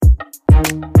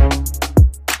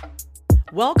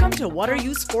Welcome to What Are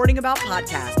You Sporting About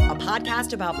podcast, a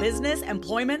podcast about business,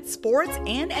 employment, sports,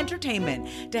 and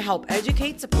entertainment to help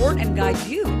educate, support, and guide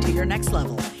you to your next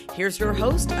level. Here's your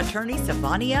host, attorney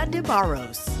Savania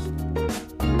DeBarros.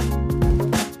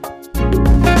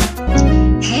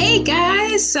 Hey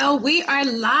guys, so we are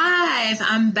live.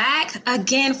 I'm back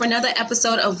again for another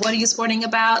episode of What Are You Sporting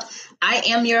About? I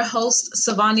am your host,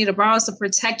 Savania DeBarros, the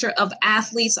protector of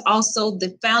athletes, also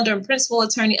the founder and principal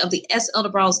attorney of the S.L.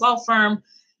 DeBarros Law Firm,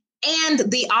 and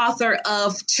the author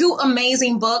of two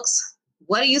amazing books,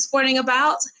 What Are You Sporting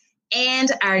About? And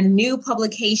our new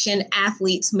publication,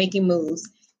 Athletes Making Moves.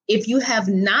 If you have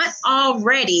not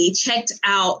already checked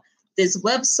out this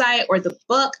website or the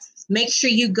book, make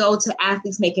sure you go to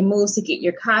Athletes Making Moves to get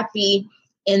your copy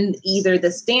in either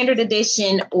the standard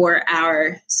edition or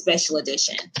our special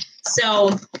edition. So,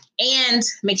 and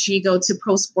make sure you go to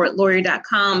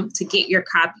prosportlawyer.com to get your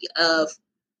copy of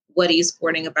What Are You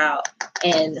Sporting About?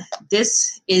 And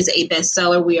this is a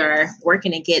bestseller. We are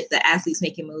working to get the Athletes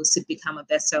Making Moves to become a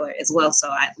bestseller as well.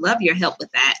 So I'd love your help with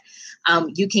that.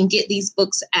 You can get these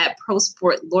books at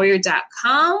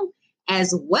prosportlawyer.com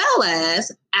as well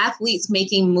as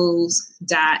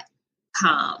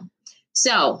athletesmakingmoves.com.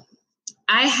 So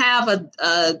I have a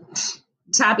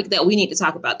topic that we need to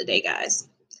talk about today, guys.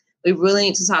 We really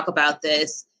need to talk about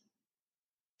this.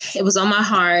 It was on my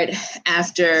heart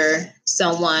after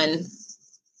someone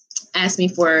asked me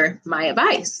for my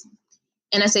advice.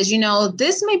 And I said,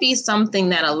 this may be something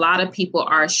that a lot of people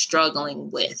are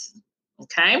struggling with.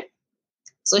 Okay.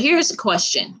 So here's the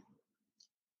question.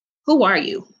 Who are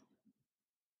you?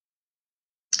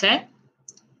 Okay.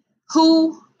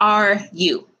 Who are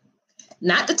you?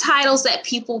 Not the titles that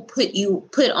people put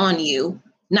on you,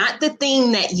 not the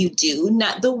thing that you do,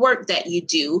 not the work that you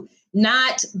do,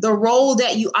 not the role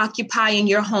that you occupy in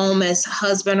your home as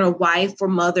husband or wife or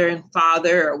mother and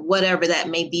father or whatever that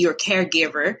may be, your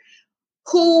caregiver.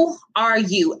 Who are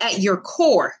you at your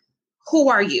core? Who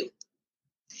are you?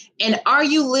 And are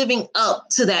you living up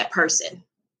to that person?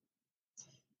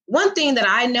 One thing that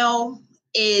I know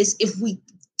is if we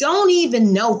don't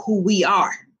even know who we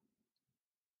are,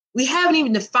 we haven't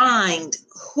even defined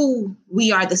who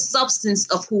we are, the substance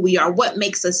of who we are, what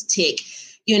makes us tick,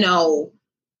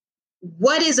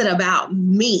 what is it about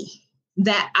me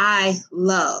that I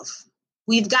love?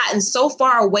 We've gotten so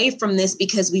far away from this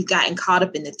because we've gotten caught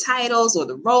up in the titles or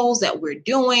the roles that we're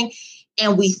doing.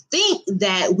 And we think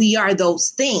that we are those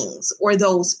things or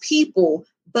those people,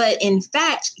 but in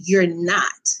fact, you're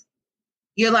not.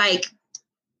 You're like,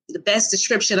 the best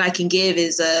description I can give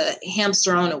is a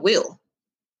hamster on a wheel.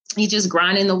 You just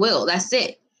grinding the wheel. That's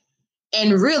it.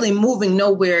 And really moving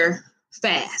nowhere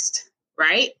fast,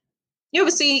 right? You ever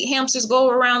see hamsters go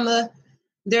around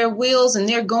their wheels and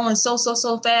they're going so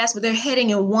fast, but they're heading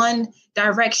in one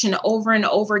direction over and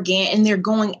over again, and they're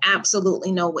going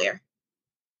absolutely nowhere.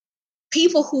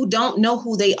 People who don't know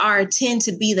who they are tend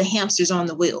to be the hamsters on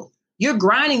the wheel. You're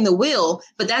grinding the wheel,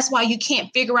 but that's why you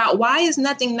can't figure out why is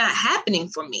nothing not happening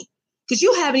for me? Because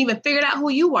you haven't even figured out who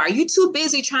you are. You're too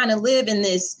busy trying to live in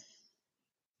this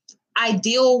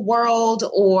ideal world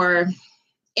or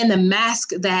in the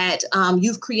mask that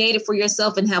you've created for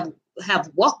yourself and have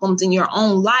welcomed in your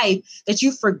own life that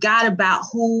you forgot about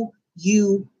who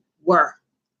you were.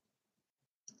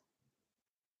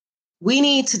 We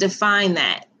need to define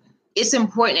that. It's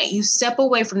important that you step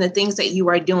away from the things that you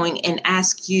are doing and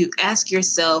ask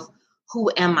yourself, who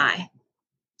am I?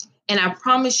 And I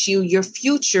promise you, your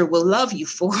future will love you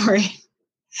for it.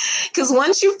 Because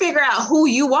once you figure out who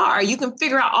you are, you can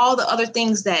figure out all the other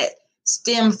things that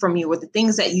stem from you or the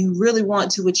things that you really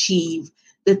want to achieve,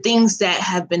 the things that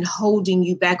have been holding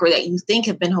you back or that you think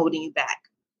have been holding you back.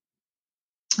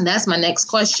 And that's my next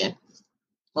question.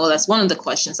 Well, that's one of the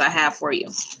questions I have for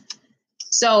you.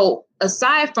 So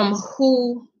aside from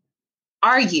who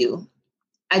are you,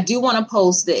 I do want to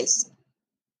pose this.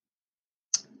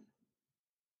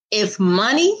 If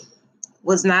money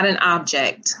was not an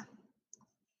object,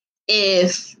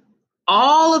 if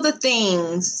all of the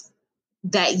things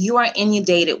that you are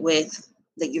inundated with,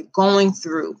 that you're going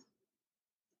through,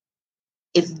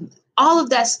 if all of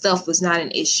that stuff was not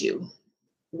an issue,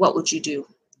 what would you do?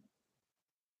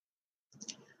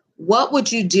 What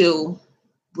would you do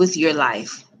with your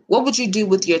life? What would you do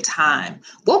with your time?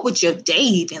 What would your day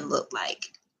even look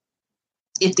like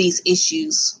if these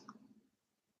issues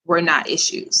were not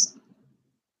issues?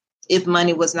 If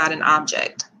money was not an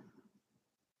object?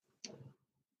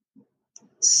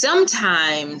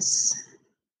 Sometimes,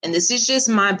 and this is just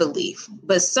my belief,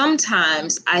 but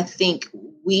sometimes I think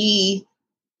we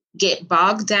get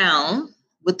bogged down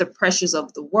with the pressures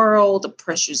of the world, the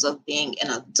pressures of being an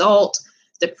adult,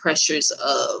 the pressures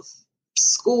of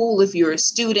school if you're a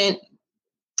student,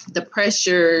 the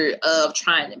pressure of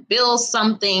trying to build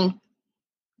something,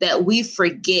 that we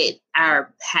forget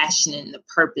our passion and the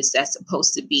purpose that's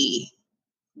supposed to be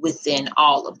within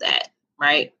all of that,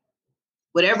 right?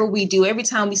 Whatever we do, every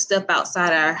time we step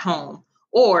outside our home,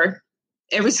 or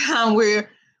every time we're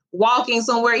walking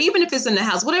somewhere, even if it's in the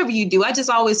house, whatever you do, I just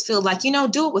always feel like,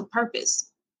 do it with purpose.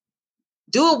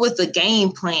 Do it with a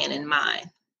game plan in mind.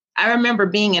 I remember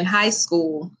being in high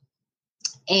school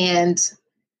and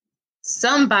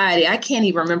somebody, I can't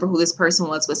even remember who this person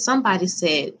was, but somebody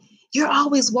said, "You're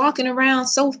always walking around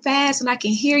so fast and I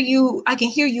can hear you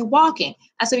walking."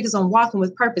 I said, "Because I'm walking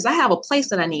with purpose. I have a place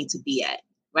that I need to be at,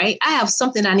 right? I have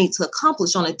something I need to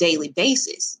accomplish on a daily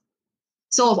basis."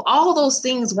 So if all those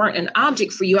things weren't an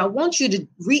object for you, I want you to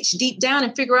reach deep down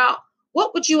and figure out,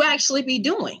 what would you actually be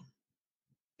doing?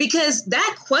 Because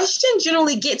that question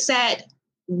generally gets at,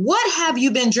 what have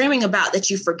you been dreaming about that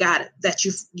you forgot, that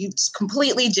you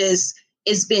completely just,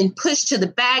 it's been pushed to the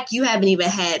back. You haven't even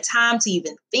had time to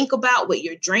even think about what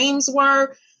your dreams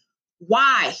were.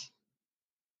 Why?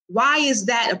 Why is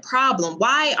that a problem?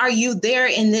 Why are you there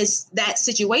in that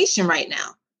situation right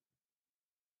now?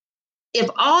 If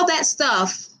all that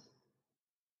stuff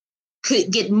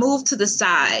could get moved to the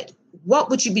side, what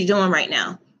would you be doing right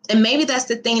now? And maybe that's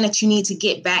the thing that you need to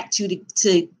get back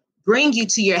to bring you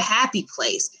to your happy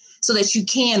place, so that you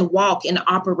can walk and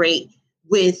operate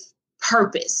with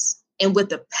purpose and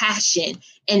with a passion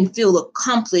and feel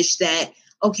accomplished that,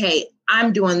 okay,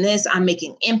 I'm doing this, I'm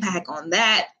making impact on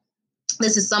that.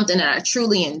 This is something that I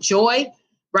truly enjoy,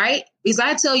 right? Because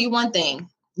I tell you one thing,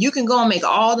 you can go and make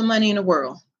all the money in the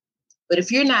world, but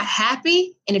if you're not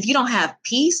happy and if you don't have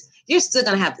peace, you're still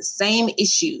going to have the same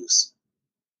issues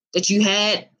that you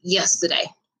had yesterday,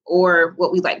 or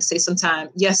what we like to say sometimes,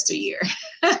 yesteryear,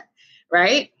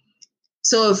 right?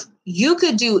 So if you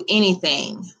could do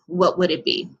anything, what would it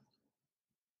be?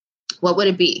 What would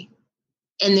it be?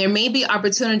 And there may be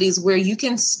opportunities where you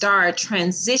can start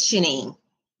transitioning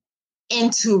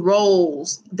into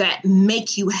roles that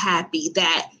make you happy,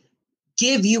 that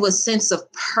give you a sense of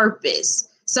purpose,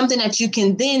 something that you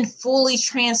can then fully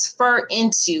transfer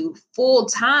into full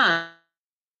time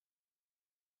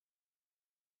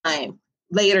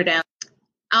later down.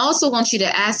 I also want you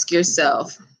to ask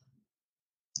yourself,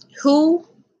 who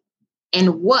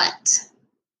and what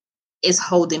is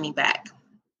holding me back?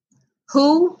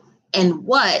 Who and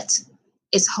what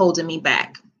is holding me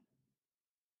back?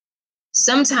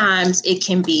 Sometimes it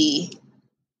can be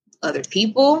other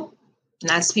people, and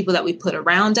that's people that we put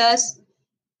around us.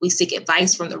 We seek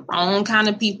advice from the wrong kind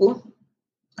of people,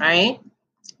 right?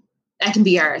 That can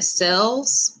be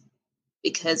ourselves,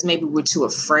 because maybe we're too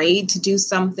afraid to do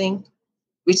something.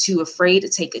 We're too afraid to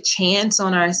take a chance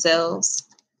on ourselves.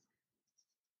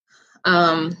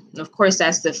 Of course,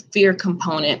 that's the fear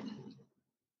component.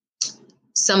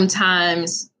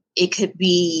 Sometimes it could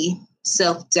be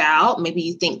self-doubt. Maybe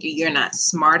you think you're not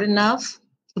smart enough.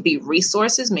 It could be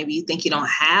resources. Maybe you think you don't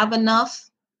have enough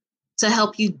to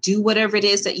help you do whatever it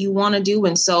is that you want to do.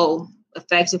 And so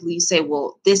effectively you say,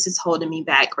 well, this is holding me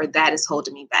back, or that is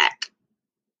holding me back,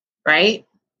 right?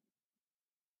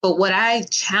 But what I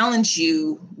challenge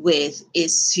you with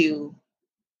is to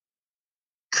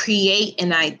create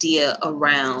an idea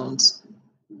around,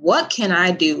 what can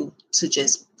I do to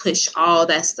just push all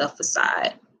that stuff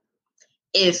aside?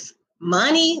 If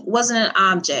money wasn't an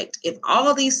object, if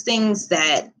all these things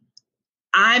that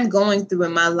I'm going through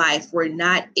in my life were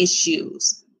not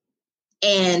issues,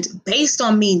 and based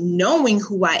on me knowing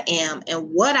who I am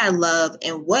and what I love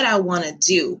and what I want to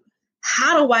do,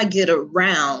 how do I get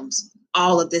around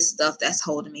all of this stuff that's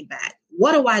holding me back?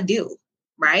 What do I do?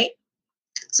 Right?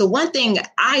 So one thing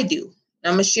I do,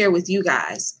 and I'm going to share with you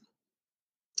guys,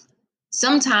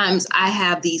 sometimes I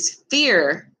have these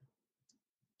fear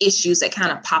issues that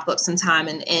kind of pop up sometime,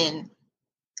 and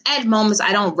at moments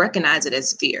I don't recognize it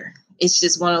as fear. It's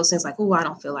just one of those things like, oh, I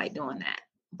don't feel like doing that.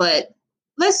 But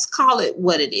let's call it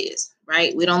what it is,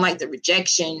 right? We don't like the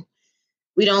rejection.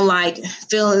 We don't like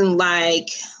feeling like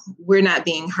we're not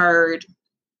being heard,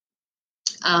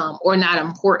 or not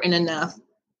important enough.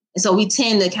 And so we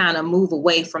tend to kind of move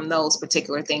away from those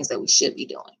particular things that we should be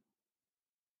doing.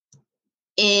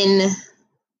 In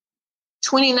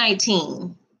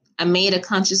 2019, I made a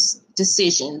conscious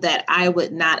decision that I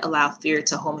would not allow fear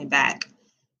to hold me back.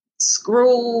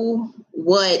 Screw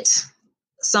what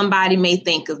somebody may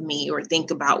think of me or think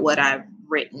about what I've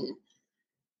written.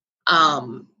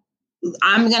 I'm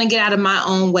going to get out of my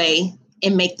own way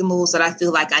and make the moves that I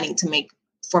feel like I need to make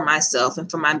for myself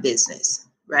and for my business,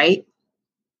 right?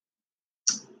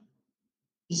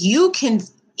 you can,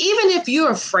 even if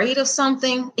you're afraid of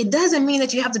something, it doesn't mean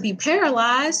that you have to be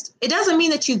paralyzed. It doesn't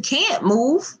mean that you can't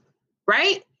move,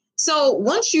 right? So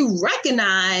once you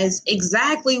recognize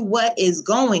exactly what is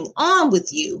going on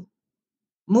with you,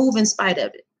 move in spite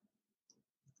of it.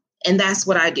 And that's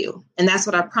what I do. And that's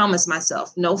what I promise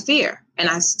myself. No fear. And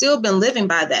I've still been living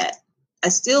by that.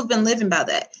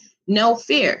 No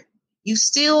fear. You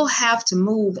still have to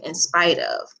move in spite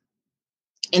of.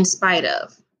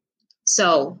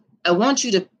 So I want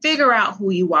you to figure out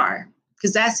who you are,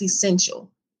 because that's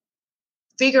essential.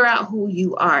 Figure out who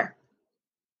you are.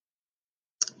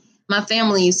 My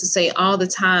family used to say all the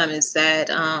time is that,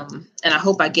 and I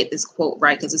hope I get this quote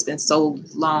right because it's been so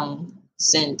long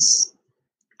since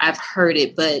I've heard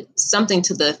it, but something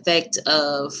to the effect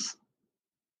of,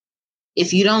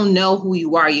 if you don't know who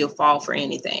you are, you'll fall for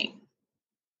anything,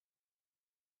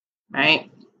 right?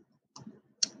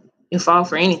 You'll fall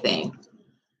for anything.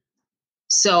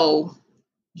 So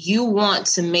you want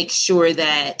to make sure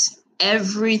that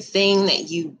everything that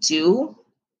you do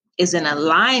is in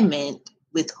alignment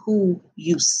with who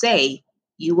you say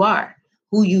you are,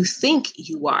 who you think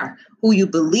you are, who you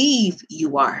believe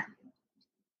you are.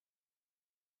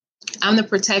 I'm the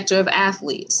protector of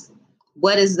athletes.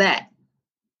 What is that?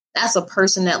 That's a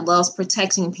person that loves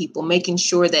protecting people, making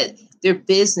sure that their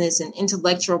business and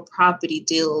intellectual property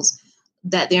deals,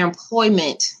 that their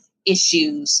employment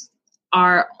issues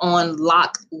are on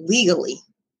lock legally.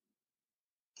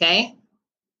 Okay?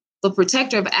 The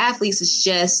protector of athletes is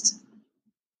just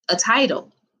a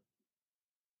title.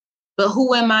 But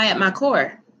who am I at my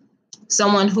core?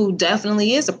 Someone who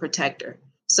definitely is a protector,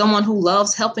 someone who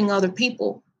loves helping other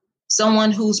people,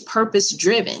 someone who's purpose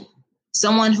driven,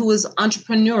 someone who is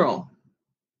entrepreneurial,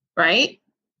 right?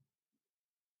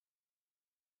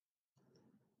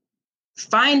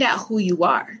 Find out who you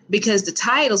are, because the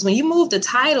titles, when you move the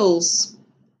titles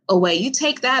away, you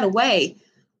take that away,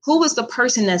 who is the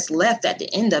person that's left at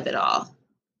the end of it all?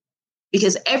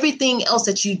 Because everything else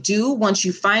that you do once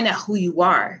you find out who you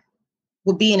are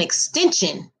will be an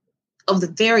extension of the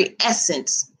very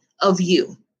essence of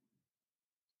you.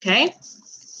 Okay?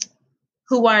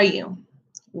 Who are you?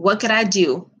 What could I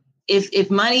do? If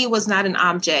money was not an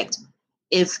object,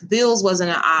 if bills wasn't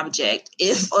an object,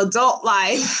 if adult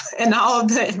life and all of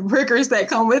the rigors that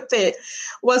come with it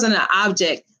wasn't an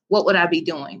object, what would I be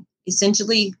doing?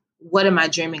 Essentially, what am I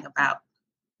dreaming about?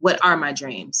 What are my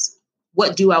dreams?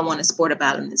 What do I want to sport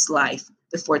about in this life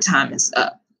before time is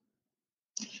up?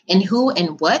 And who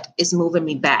and what is moving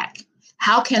me back?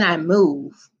 How can I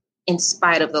move in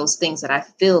spite of those things that I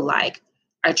feel like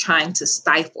are trying to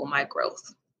stifle my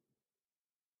growth?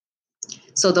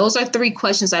 So those are 3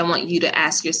 questions I want you to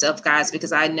ask yourself, guys,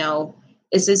 because I know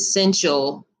it's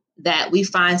essential that we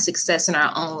find success in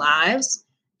our own lives.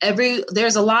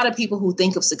 There's a lot of people who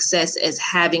think of success as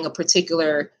having a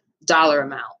particular dollar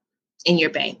amount in your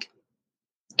bank.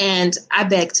 And I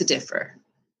beg to differ,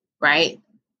 right?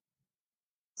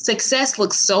 Success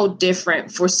looks so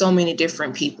different for so many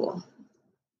different people.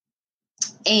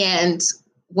 And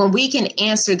when we can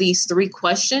answer these 3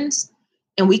 questions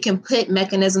and we can put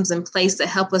mechanisms in place to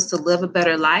help us to live a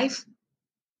better life,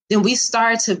 then we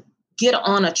start to get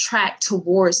on a track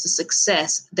towards the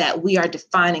success that we are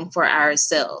defining for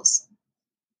ourselves.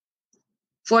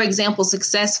 For example,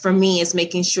 success for me is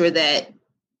making sure that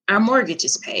our mortgage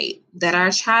is paid, that our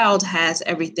child has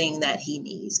everything that he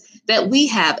needs, that we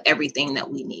have everything that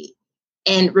we need.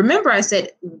 And remember, I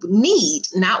said need,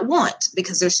 not want,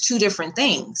 because there's 2 different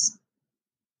things.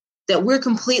 That we're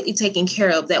completely taken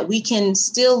care of, that we can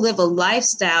still live a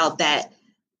lifestyle that,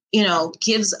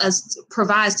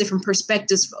 provides different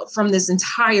perspectives from this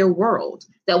entire world,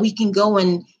 that we can go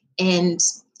and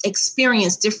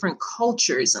experience different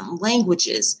cultures and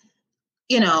languages,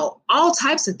 all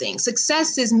types of things.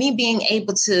 Success is me being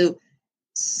able to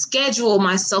schedule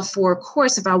myself for a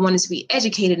course if I wanted to be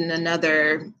educated in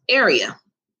another area,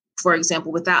 for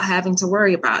example, without having to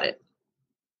worry about it.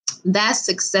 That's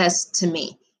success to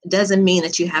me. It doesn't mean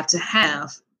that you have to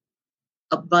have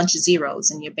a bunch of zeros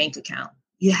in your bank account.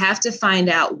 You have to find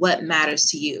out what matters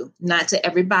to you, not to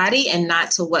everybody and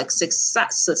not to what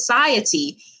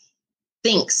society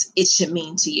thinks it should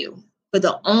mean to you. But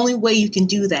the only way you can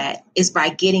do that is by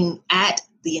getting at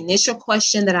the initial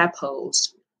question that I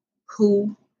posed.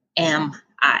 Who am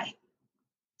I?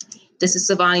 This is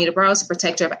Savani DeBarros,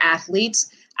 protector of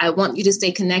athletes. I want you to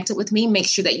stay connected with me. Make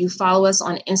sure that you follow us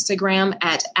on Instagram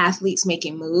at Athletes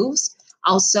Making Moves.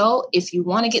 Also, if you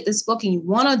want to get this book and you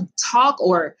want to talk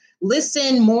or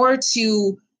listen more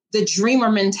to the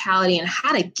dreamer mentality and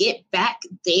how to get back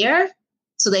there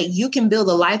so that you can build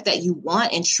a life that you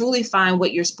want and truly find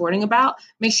what you're sporting about,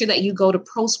 make sure that you go to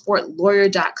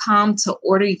prosportlawyer.com to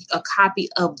order a copy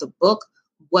of the book,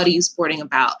 What Are You Sporting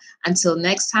About? Until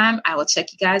next time, I will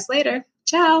check you guys later.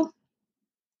 Ciao.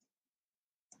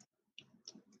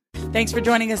 Thanks for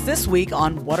joining us this week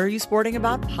on What Are You Sporting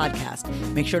About podcast.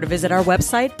 Make sure to visit our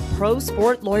website,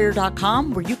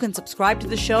 prosportlawyer.com, where you can subscribe to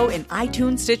the show in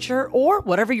iTunes, Stitcher, or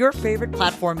whatever your favorite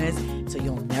platform is, so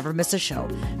you'll never miss a show.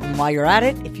 And while you're at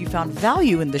it, if you found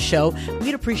value in the show,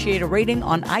 we'd appreciate a rating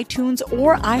on iTunes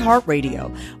or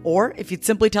iHeartRadio. Or if you'd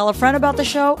simply tell a friend about the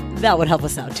show, that would help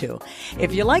us out too.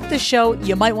 If you like the show,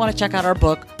 you might want to check out our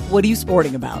book, What Are You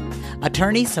Sporting About?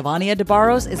 Attorney Sivania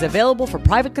DeBarros is available for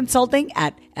private consulting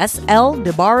at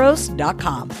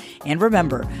sldebarros.com. And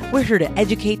remember, we're here to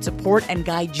educate, support, and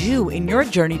guide you in your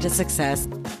journey to success,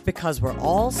 because we're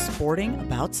all sporting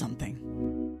about something.